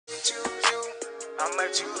I'ma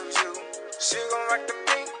choo-choo. She gon' rock the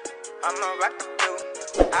beat, I'ma rock the blue.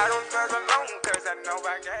 I don't feel alone, cause I know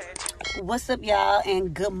I got you. What's up, y'all,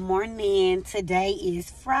 and good morning. Today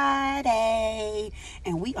is Friday,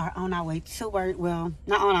 and we are on our way to work. Well,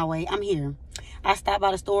 not on our way, I'm here. I stopped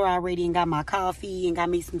by the store already and got my coffee and got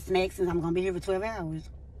me some snacks, and I'm gonna be here for 12 hours.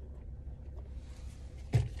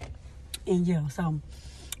 And yeah, so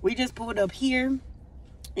we just pulled up here,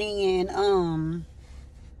 and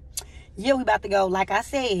yeah, we about to go, like I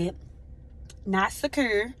said, not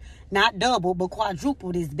secure, not double, but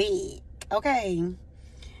quadruple this bed. Okay.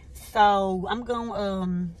 So I'm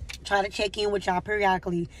gonna try to check in with y'all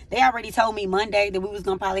periodically. They already told me Monday that we was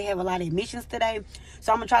gonna probably have a lot of admissions today.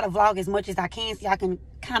 So I'm gonna try to vlog as much as I can so y'all can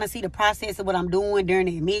kind of see the process of what I'm doing during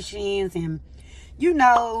the admissions. And you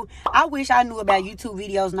know, I wish I knew about YouTube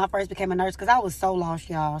videos when I first became a nurse, because I was so lost,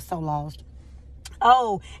 y'all, so lost.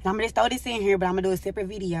 Oh, and I'm going to just throw this in here, but I'm going to do a separate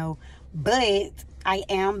video. But I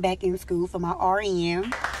am back in school for my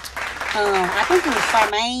RN. I think it was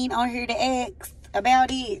Charmaine on here that asked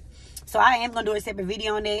about it. So I am going to do a separate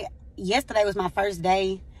video on that. Yesterday was my first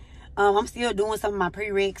day. I'm still doing some of my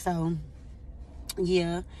prereqs. So,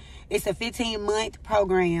 yeah. It's a 15-month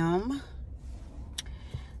program.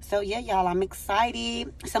 So, yeah, y'all, I'm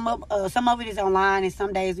excited. Some of it is online, and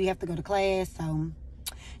some days we have to go to class. So,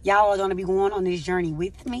 y'all are going to be going on this journey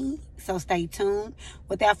with me, so stay tuned.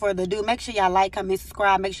 Without further ado, make sure y'all like, comment,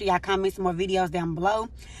 subscribe. Make sure y'all comment some more videos down below.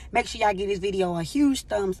 Make sure y'all give this video a huge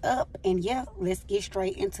thumbs up. And yeah, let's get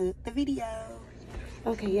straight into the video.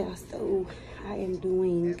 Okay, yeah, so I am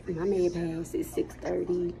doing my med pass at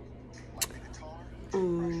 6:30.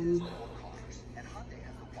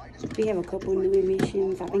 We have a couple new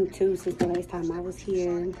admissions. I think 2 since the last time I was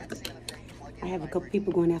here. I have a couple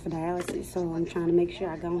people going out for dialysis, so I'm trying to make sure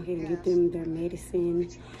I go ahead and get them their medicine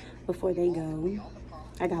before they go.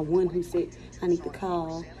 I got one who said I need to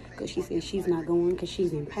call because she said she's not going because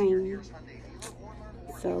she's in pain.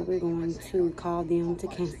 So we're going to call them to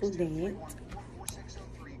cancel that.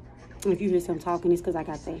 And if you hear some talking, it's because I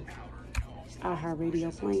got the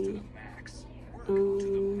iHeartRadio playing.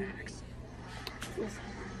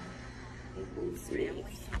 Let's see.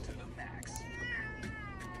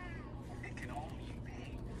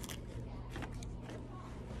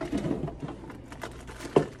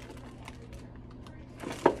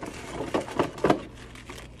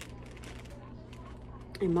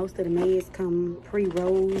 And most of the meds come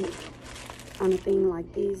pre-rolled on a thing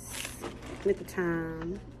like this with the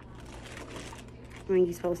time when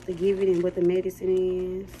you're supposed to give it and what the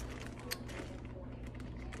medicine is.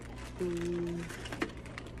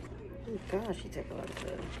 Oh gosh, she take a lot of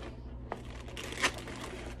stuff.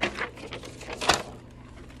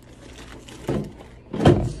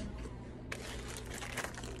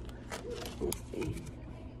 Let's see.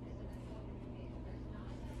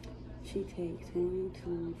 She takes 1,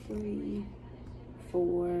 2, 3,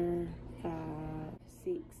 4, 5,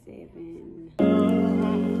 6, 7.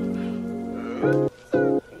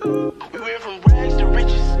 We went from rags to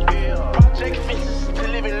riches, project fences to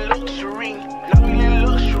living luxury. Now we live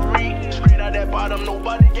luxury. Straight out that bottom,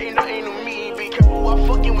 nobody gave nothing to me. Be careful while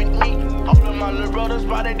fucking with me. All of my little brothers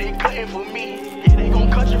spotted, they cutting for me. Yeah, they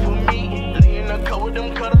gon' cut you for me. Lay in the cut with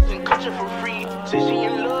them cutters and cut you for free. Say she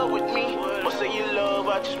in love with me.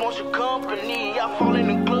 I just want your company. I fall in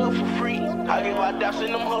the club for free. I give my daps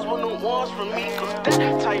and them husband the ones for me. Cause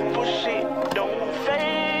that type of shit don't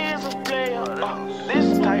phase a player.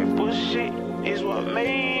 This type of shit is what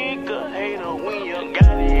make a hater when you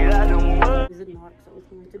got it out of work. It's a narc, so it's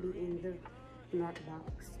going to be in the narc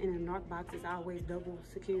box. And the narc box is always double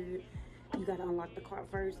secured. You gotta unlock the cart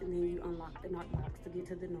first, and then you unlock the narc box to get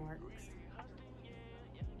to the narcs.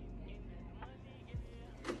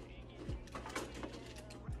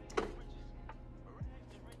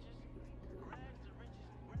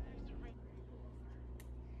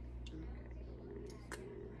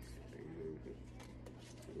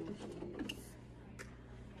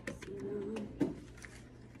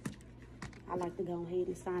 I like to go ahead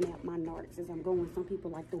and sign out my narcs as I'm going. Some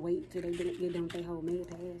people like to wait till they get done with their whole med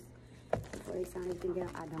pass before they sign anything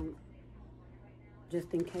out. I don't,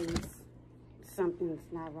 just in case something's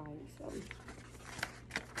not right. So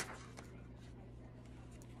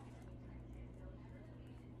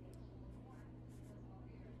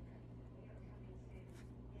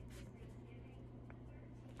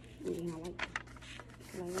and then I like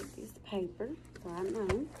to lay up this paper so I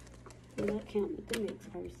know when I count with the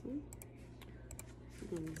next person.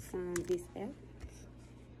 I'm going to sign this out.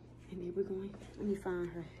 And then we're going, let me find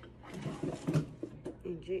her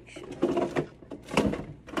injection.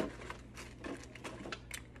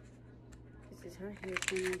 This is her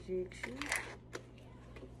hairpin injection.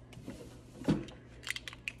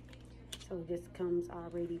 So this comes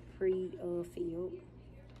already pre-filled.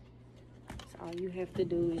 So all you have to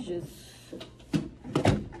do is just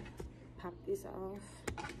pop this off,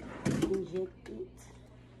 inject it.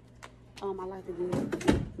 I like to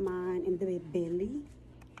get mine in the belly.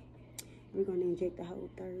 We're gonna inject the whole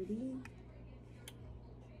 30.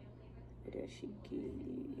 What does she get?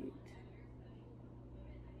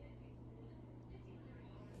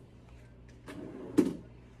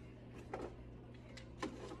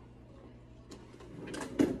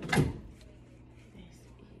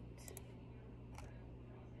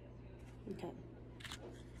 Okay.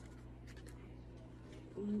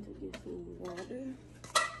 I need to get some water.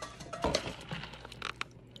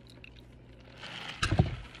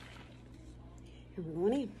 And we're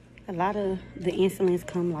going in. A lot of the insulins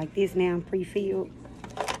come like this now, pre-filled.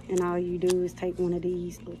 And all you do is take one of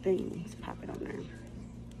these little things, pop it on there.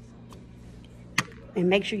 And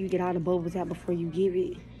make sure you get all the bubbles out before you give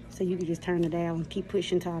it. So you can just turn it down and keep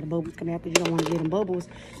pushing until all the bubbles come out, because you don't want to get them bubbles,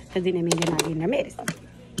 because then that means they're not getting their medicine.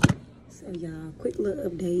 So y'all, quick little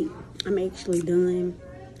update. I'm actually done.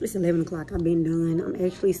 It's 11 o'clock. I've been done. I'm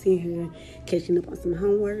actually sitting here catching up on some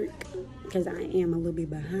homework, because I am a little bit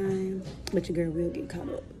behind, but your girl will get caught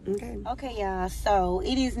up. Okay, y'all. So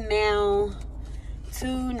it is now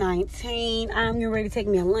 2:19. I'm getting ready to take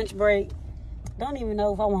me a lunch break. Don't even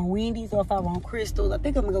know if I want Wendy's or if I want Crystals. I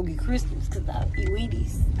think I'm gonna go get Crystals because I eat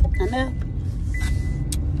Wendy's. I know.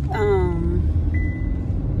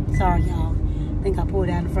 Sorry, y'all. I think I pulled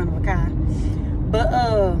out in front of a car. But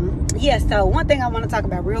yeah. So one thing I want to talk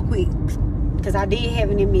about real quick, because I did have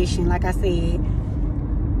an admission, like I said.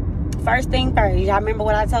 First thing first, y'all remember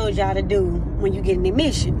what I told y'all to do when you get an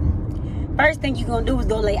admission. First thing you're going to do is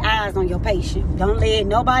go lay eyes on your patient. Don't let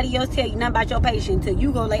nobody else tell you nothing about your patient until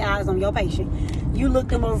you go lay eyes on your patient. You look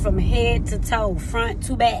them over from head to toe, front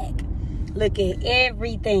to back. Look at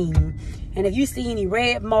everything. And if you see any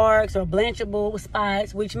red marks or blanchable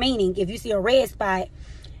spots, which meaning if you see a red spot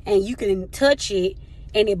and you can touch it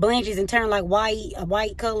and it blanches and turn like white, a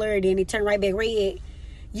white color, and then it turn right back red,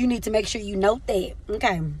 you need to make sure you note that.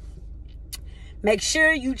 Okay. Make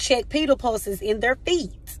sure you check pedal pulses in their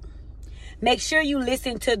feet. Make sure you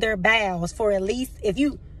listen to their bowels for at least, if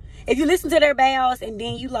you listen to their bowels and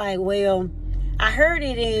then you like, well, I heard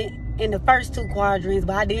it in the first two quadrants,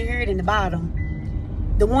 but I didn't hear it in the bottom.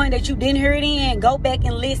 The one that you didn't hear it in, go back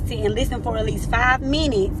and listen for at least 5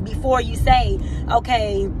 minutes before you say,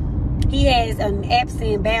 okay, he has an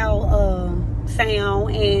absent bowel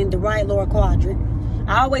sound in the right lower quadrant.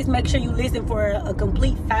 I always make sure you listen for a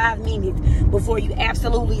complete 5 minutes before you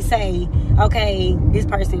absolutely say, okay, this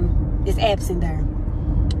person is absent there.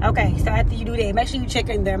 Okay, so after you do that, make sure you check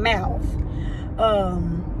in their mouth.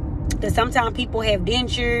 Because sometimes people have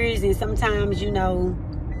dentures, and sometimes, you know,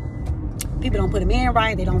 people don't put them in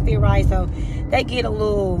right, they don't fit right, so they get a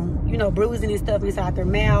little, you know, bruising and stuff inside their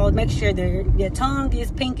mouth. Make sure their tongue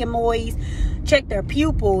is pink and moist. Check their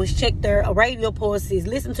pupils, check their radial pulses,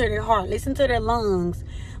 listen to their heart, listen to their lungs.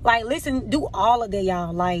 Like, listen, do all of that,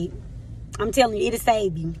 y'all. Like, I'm telling you, it'll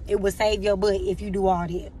save you. It will save your butt if you do all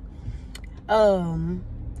that.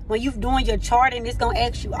 When you're doing your charting, it's gonna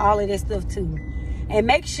ask you all of that stuff too. And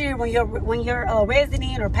make sure when your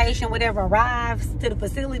resident or patient, whatever, arrives to the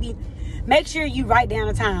facility, make sure you write down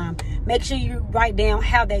the time. Make sure you write down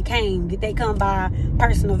how they came. Did they come by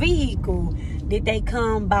personal vehicle? Did they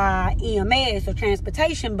come by EMS or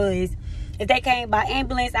transportation bus? If they came by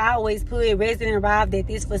ambulance, I always put resident arrived at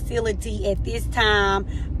this facility at this time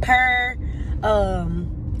per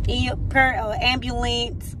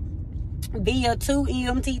ambulance via 2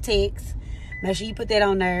 EMT techs. Make sure you put that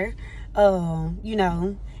on there. You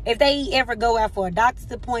know, if they ever go out for a doctor's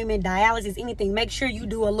appointment, dialysis, anything, make sure you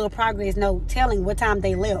do a little progress note telling what time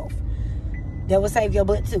they left. That will save your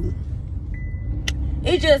butt too.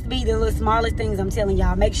 It just be the little smallest things I'm telling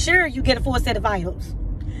y'all. Make sure you get a full set of vitals.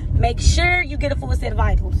 Make sure you get a full set of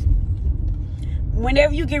vitals.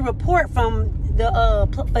 Whenever you get a report from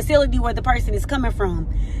the facility where the person is coming from,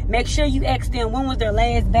 make sure you ask them when was their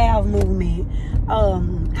last valve movement.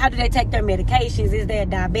 How do they take their medications? Is they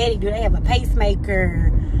diabetic? Do they have a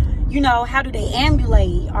pacemaker? You know, how do they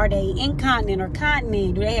ambulate? Are they incontinent or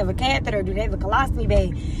continent? Do they have a catheter? Do they have a colostomy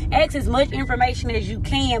bag? Ask as much information as you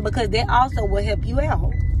can, because that also will help you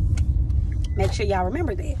out. Make sure y'all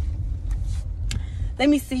remember that. Let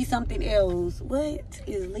me see something else. What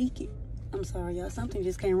is leaking? I'm sorry, y'all. Something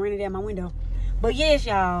just came running down my window. But yes,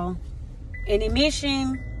 y'all, an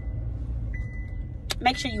admission,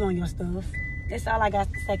 make sure you on your stuff. That's all I got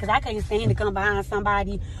to say, because I can't stand to come behind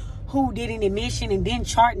somebody who did an admission and didn't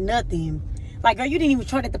chart nothing. Like, girl, you didn't even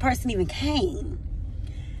chart that the person even came.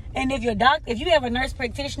 And if you have a nurse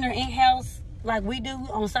practitioner in-house, like we do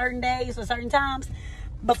on certain days or certain times,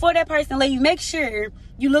 before that person leave, make sure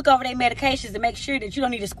you look over their medications and make sure that you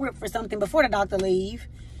don't need a script for something before the doctor leave.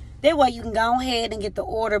 That way you can go ahead and get the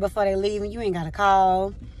order before they leave and you ain't got to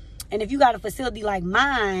call. And if you got a facility like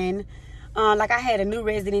mine, like I had a new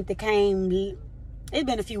resident that came, it's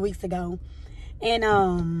been a few weeks ago.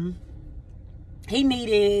 And he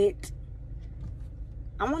needed,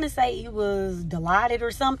 I want to say it was Dilaudid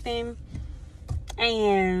or something.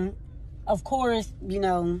 And of course, you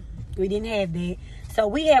know, we didn't have that. So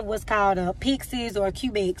we have what's called a Pyxis or a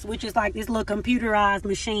Cubex, which is like this little computerized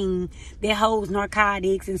machine that holds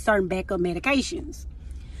narcotics and certain backup medications.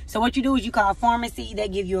 So what you do is you call pharmacy, they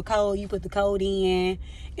give you a code, you put the code in,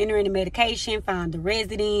 enter in the medication, find the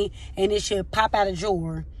resident, and it should pop out a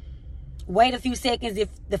drawer. Wait a few seconds if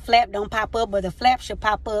the flap don't pop up, but the flap should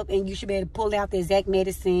pop up and you should be able to pull out the exact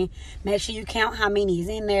medicine. Make sure you count how many is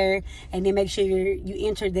in there, and then make sure you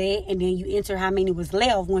enter that, and then you enter how many was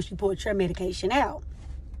left once you pulled your medication out.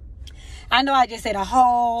 I know I just said a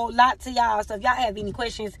whole lot to y'all, so if y'all have any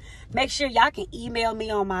questions, make sure y'all can email me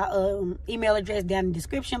on my email address down in the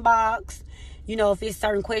description box. You know, if it's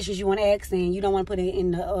certain questions you want to ask and you don't want to put it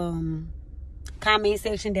in the comment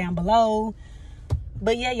section down below.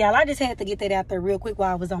 But yeah, y'all, I just had to get that out there real quick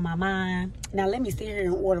while it was on my mind. Now, let me sit here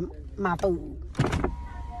and order my food.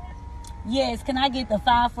 Yes, can I get the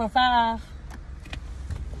 5 for $5?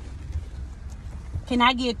 Can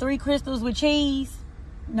I get 3 crystals with cheese?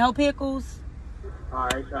 No pickles? All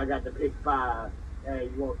right, so I got the pick 5. Hey,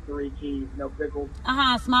 you want 3 cheese, no pickles?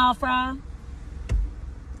 Small fry.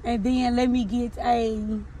 And then let me get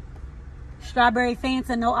a strawberry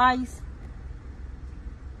Fanta, no ice.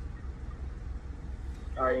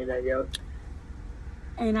 All right, anything else?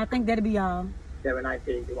 And I think that'll be all.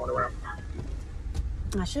 719, you want around?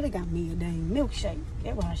 I should have got me a dang milkshake.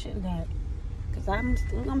 That's what I should have got. Because I'm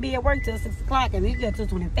still going to be at work till 6 o'clock. And it's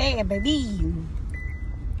just 2:25, baby.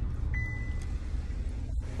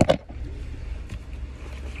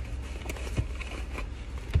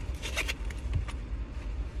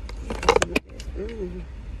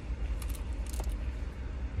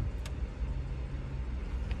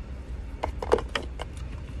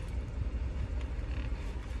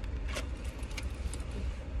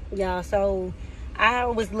 Y'all, so I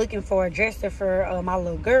was looking for a dresser for my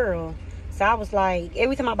little girl. So I was like,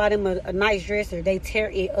 every time I buy them a nice dresser, they tear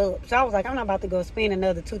it up. So I was like, I'm not about to go spend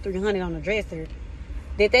another $200-300 on a dresser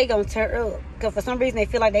that they gonna tear up. Because for some reason they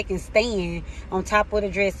feel like they can stand on top of the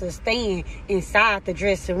dresser, stand inside the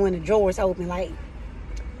dresser when the drawers open. Like,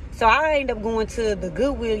 so I ended up going to the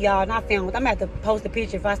Goodwill, y'all, and I found, I'm gonna have to post a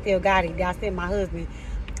picture if I still got it. I sent my husband.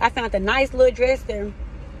 I found a nice little dresser.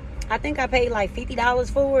 I think I paid like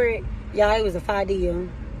 $50 for it. Y'all, it was a fire deal.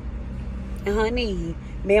 And honey,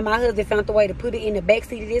 me and my husband found the way to put it in the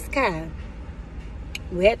backseat of this car.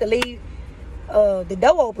 We had to leave the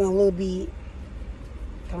door open a little bit.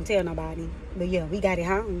 Don't tell nobody. But yeah, we got it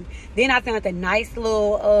home. Then I found a nice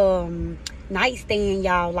little nightstand,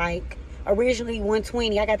 y'all. Like, originally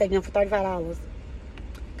 $120. I got that done for $35.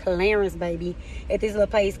 Clarence, baby. At this little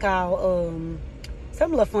place called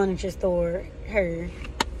some little furniture store.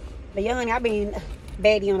 But yeah, honey, I been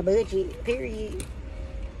baddie on a budget, period.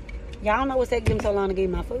 Y'all know what's taking them so long to get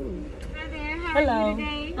my food. Hi there, how Hello. are you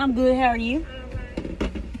today? I'm good, how are you?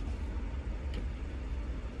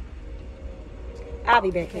 I'll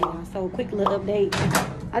be back, y'all. So, quick little update.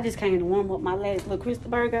 I just came to warm up my last little Crystal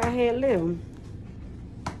burger I had left.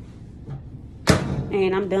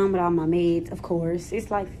 And I'm done with all my meds, of course. It's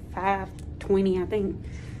like 5:20, I think.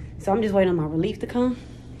 So, I'm just waiting on my relief to come.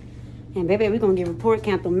 And baby, we're going to get report,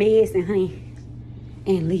 count the meds, and honey,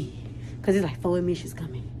 and leave. Because it's like 4 admissions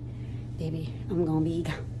coming. Baby, I'm going to be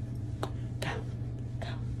go.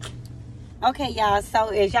 Okay, y'all. So,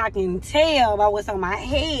 as y'all can tell by what's on my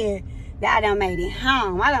head, that I done made it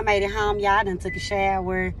home. I done made it home, y'all. I done took a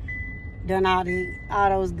shower. Done all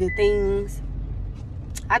those good things.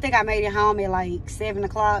 I think I made it home at like 7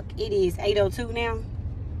 o'clock. It is 8:02 now.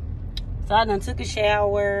 So, I done took a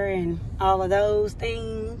shower and all of those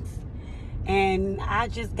things. And I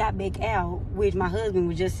just got back out, which my husband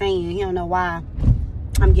was just saying he don't know why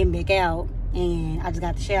I'm getting back out. And I just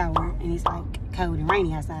got the shower, and it's like cold and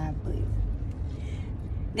rainy outside. But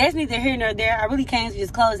that's neither here nor there. I really came to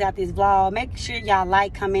just close out this vlog. Make sure y'all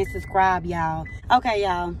like, comment, subscribe, y'all. Okay,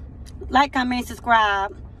 y'all. Like, comment,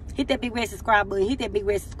 subscribe. Hit that big red subscribe button. Hit that big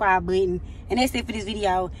red subscribe button. And that's it for this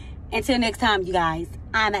video. Until next time, you guys.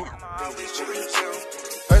 I'm out.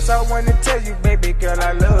 First I wanna tell you, baby girl,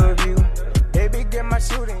 I love you. Baby, get my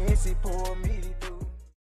shooting, and she pull me.